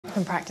I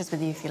can practice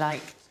with you if you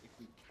like.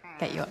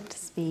 Get you up to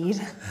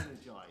speed.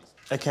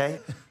 Okay.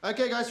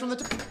 Okay, guys, from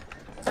the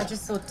I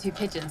just saw two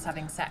pigeons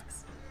having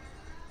sex.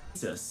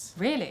 Jesus.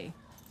 Really?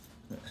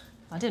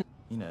 I didn't.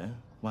 You know,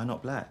 why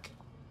not black?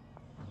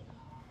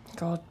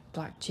 God,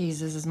 black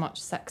Jesus is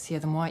much sexier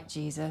than white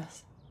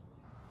Jesus.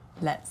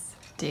 Let's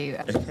do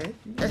it. Okay.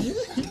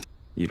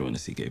 You don't want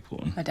to see gay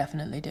porn. I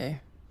definitely do.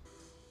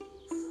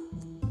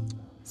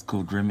 It's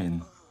called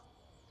grimming.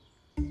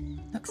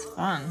 Looks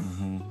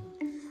fun.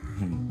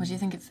 What do you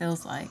think it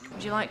feels like?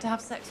 Would you like to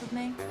have sex with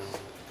me?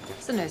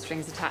 It's a no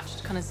strings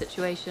attached kind of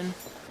situation.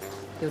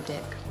 Your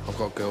dick. I've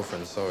got a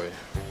girlfriend, sorry.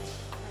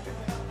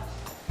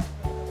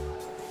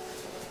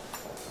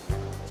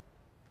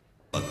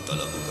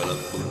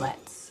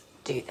 Let's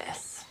do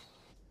this.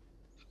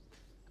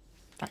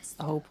 That's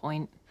the whole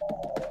point.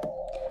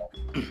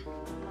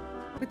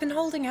 We've been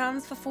holding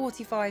hands for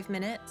 45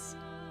 minutes.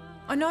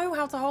 I know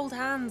how to hold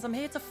hands. I'm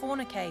here to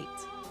fornicate.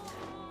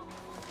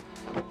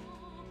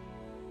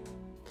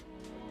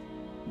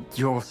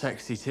 You're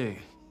sexy too.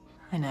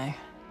 I know.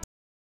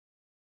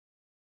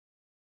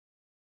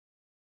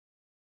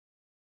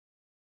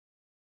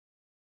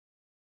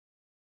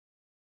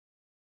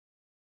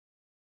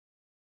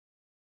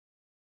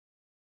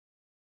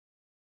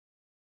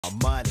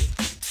 Money.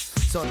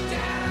 So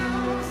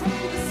Down from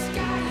the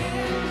sky it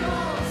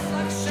rolls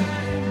like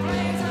shining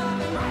blades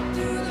of right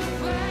through the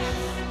flesh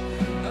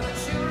of the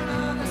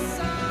children of the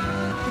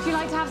sun. Would you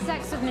like to have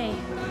sex with me?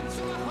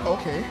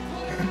 okay.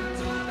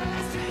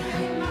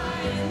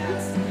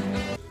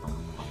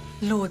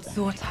 Lord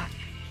Zortak,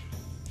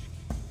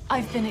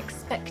 I've been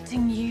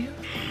expecting you.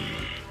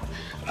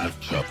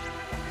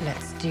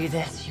 Let's do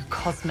this, you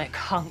cosmic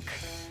hunk.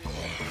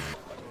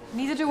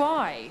 Neither do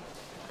I.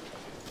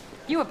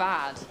 You were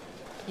bad.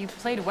 You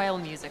played whale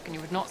music and you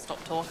would not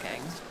stop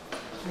talking.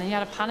 And then you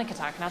had a panic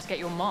attack and had to get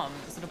your mum.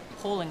 It was an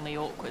appallingly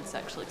awkward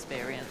sexual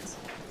experience.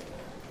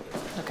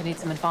 Look, I need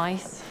some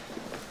advice.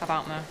 How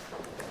about me?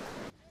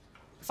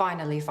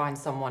 Finally find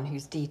someone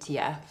who's DTF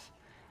and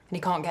he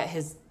can't get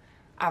his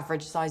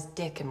average-sized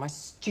dick in my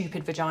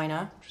stupid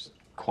vagina. Just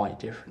quite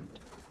different.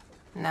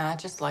 Nah,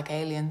 just like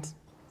aliens.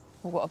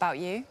 Well, what about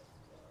you?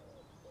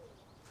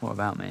 What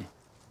about me?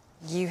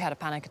 You had a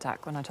panic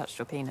attack when I touched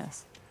your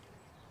penis.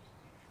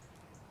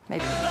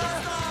 Maybe. I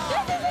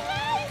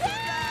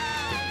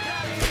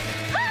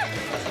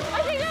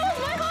think that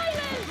was my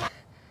hymen!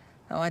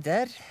 Oh, I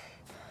did?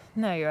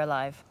 No, you're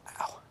alive.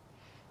 Ow.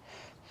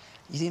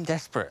 You seem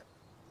desperate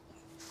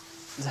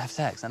to have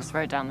sex. Just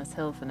rode down this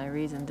hill for no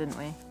reason, didn't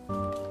we?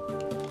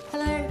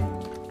 Hello,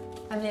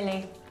 I'm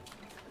Lily.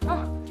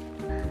 Oh,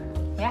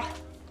 yeah.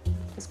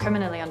 It's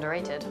criminally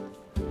underrated.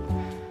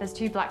 There's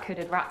two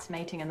black-hooded rats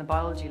mating in the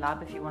biology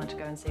lab if you wanted to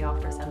go and see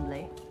after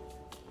assembly.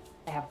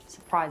 They have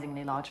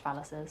surprisingly large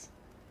phalluses.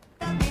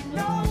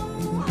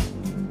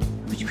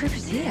 Would you prefer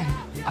to see him?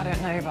 I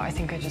don't know, but I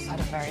think I just had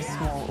a very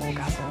small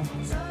orgasm.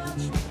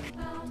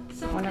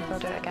 I wonder if they'll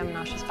do it again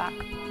now she's back.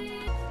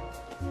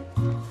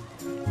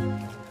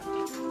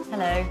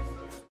 Hello.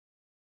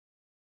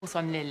 Also,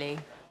 I'm Lily.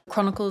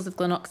 Chronicles of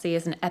Glenoxy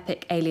is an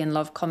epic alien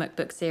love comic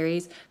book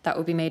series that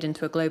will be made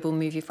into a global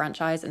movie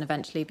franchise and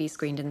eventually be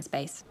screened in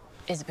space.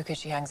 Is it because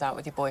she hangs out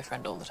with your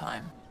boyfriend all the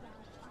time?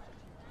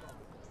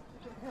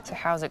 So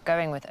how's it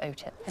going with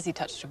Otip? Has he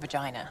touched your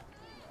vagina?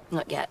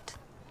 Not yet.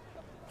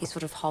 He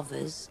sort of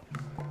hovers.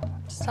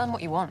 Just tell him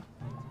what you want.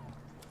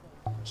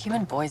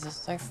 Human boys are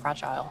so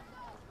fragile.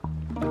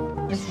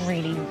 It was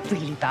really,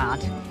 really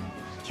bad.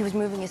 He was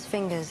moving his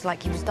fingers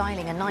like he was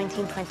dialing a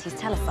 1920s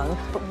telephone,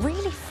 but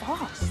really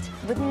fast,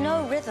 with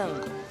no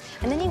rhythm.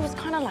 And then he was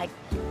kind of like...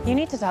 You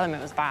need to tell him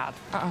it was bad.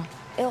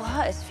 It'll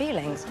hurt his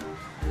feelings.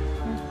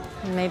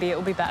 Maybe it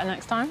will be better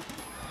next time.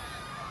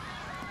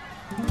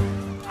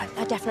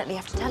 I definitely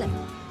have to tell him.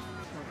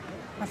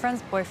 My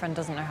friend's boyfriend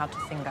doesn't know how to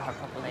finger her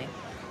properly.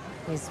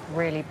 He's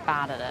really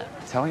bad at it.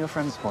 Tell your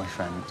friend's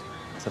boyfriend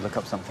to look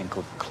up something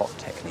called clock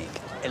technique.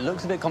 It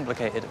looks a bit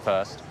complicated at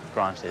first,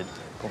 granted,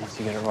 but once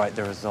you get it right,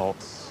 the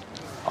results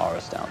are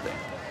astounding.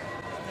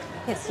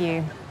 It's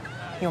you.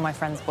 You're my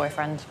friend's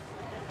boyfriend.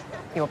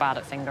 You're bad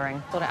at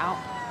fingering. Sort it out.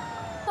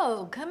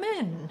 Oh, come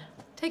in.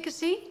 Take a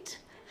seat.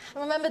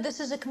 Remember, this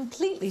is a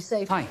completely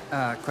safe... Hi,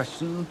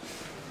 question.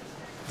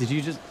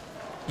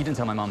 You didn't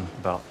tell my mum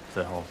about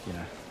the whole,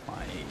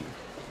 my...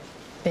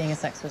 Being a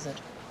sex wizard?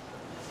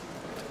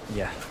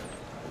 Yeah.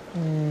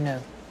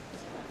 No.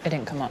 It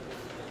didn't come up.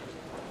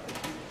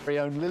 Very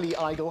own Lily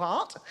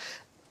Iglehart.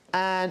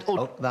 And...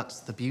 Oh, that's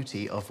the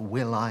beauty of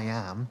Will I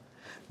Am,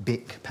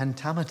 Bic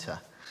Pentameter.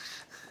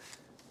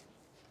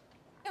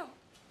 No.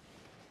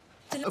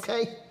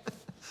 OK.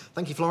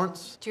 Thank you,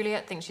 Florence.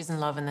 Juliet thinks she's in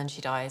love and then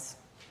she dies.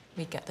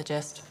 We get the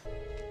gist.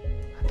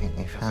 I think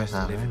they've had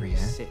that over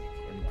sick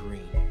and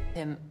green.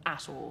 Him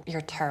at all. You're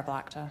a terrible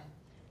actor.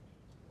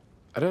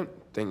 I don't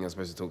think you're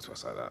supposed to talk to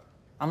us like that.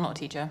 I'm not a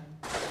teacher.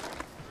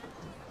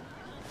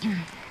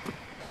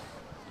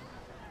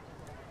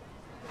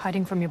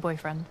 Hiding from your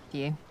boyfriend,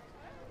 you.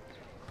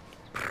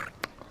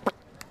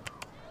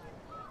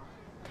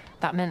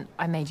 That meant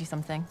I made you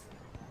something.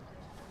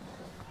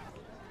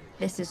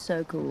 This is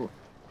so cool.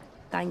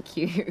 Thank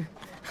you.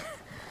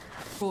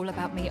 All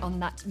about me on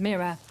that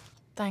mirror.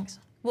 Thanks.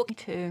 What me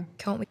too.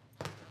 Can't we?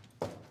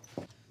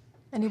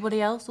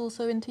 Anybody else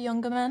also into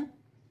younger men?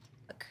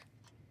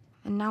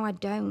 And now I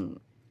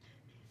don't.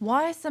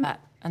 Why are some...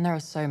 And there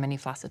are so many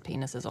flaccid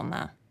penises on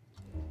there.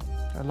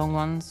 There are long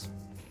ones,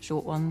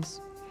 short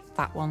ones,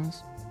 fat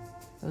ones.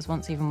 There was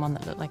once even one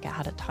that looked like it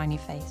had a tiny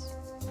face.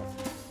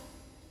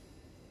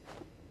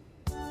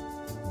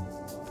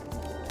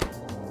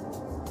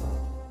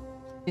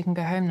 You can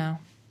go home now.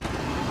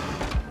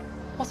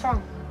 What's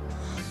wrong?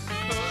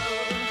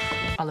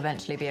 I'll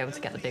eventually be able to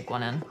get the big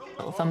one in.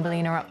 Little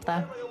Thumbelina up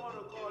there.